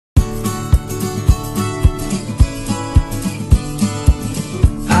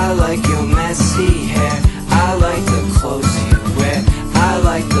the messy hair, I like the clothes you wear, I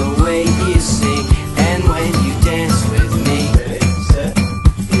like the way you sing, and when you dance with me.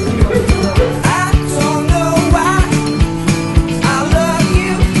 I don't know why I love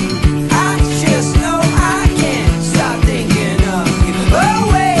you, I just know I can't stop thinking of you. Oh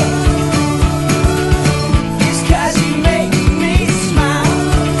wait, it's 'cause you make me smile,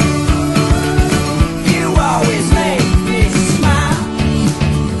 you always make me smile.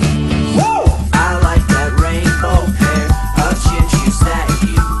 Woo! I like that rainbow pair of gym shoes that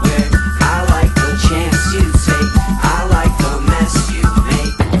you wear, I like the chance you take, I like the mess you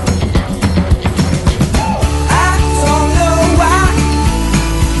make. I don't know why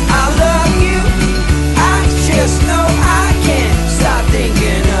I love you, I just know I can't stop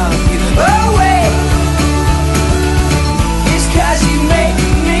thinking of you. Oh wait, it's 'cause you make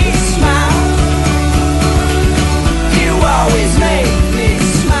me smile, you always make me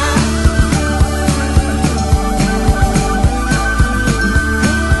smile.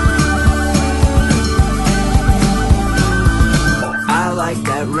 I like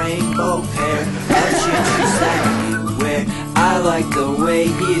that rainbow pair of shoes that you wear, I like the way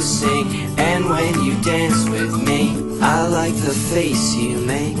you sing, and when you dance with me, I like the face you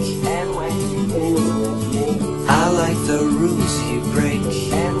make, and when you dance with me, I like the rules you break,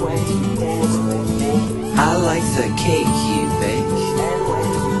 and when you dance with me, I like the cake you bake, and when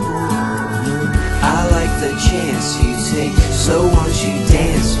you dance with me, I like the chance you take, so won't you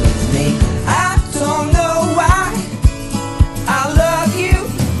dance with me? I don't know why I love you,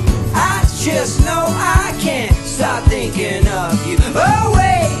 I just know I can't stop thinking of you. Oh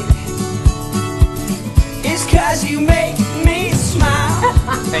wait, it's 'cause you make me smile,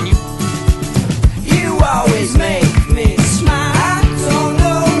 And you? you always make me smile. I don't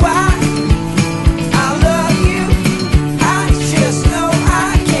know why I love you, I just know I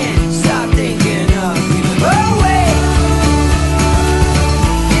can't stop thinking of you. Oh wait,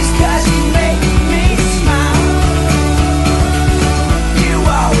 it's 'cause you make me smile, you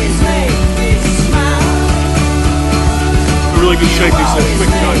always make me smile. Really good shape, he said.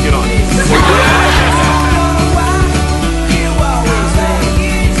 Quick, John, get on. You always make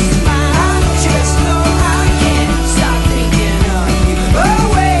me smile, I just know I can't stop thinking of you. Oh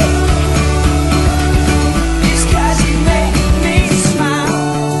wait, it's 'cause you make me smile,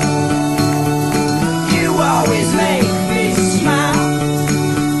 you always make me smile,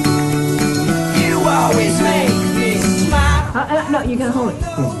 you always make me smile. No, you gotta hold it.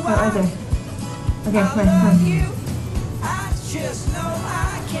 Right there. Okay, fine. I just know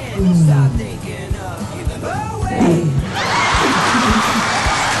I can't stop thinking of you. Oh wait.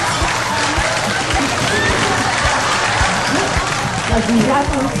 Like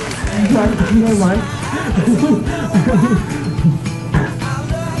exactly. No one.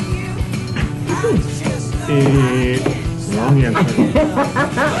 Long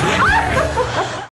answer.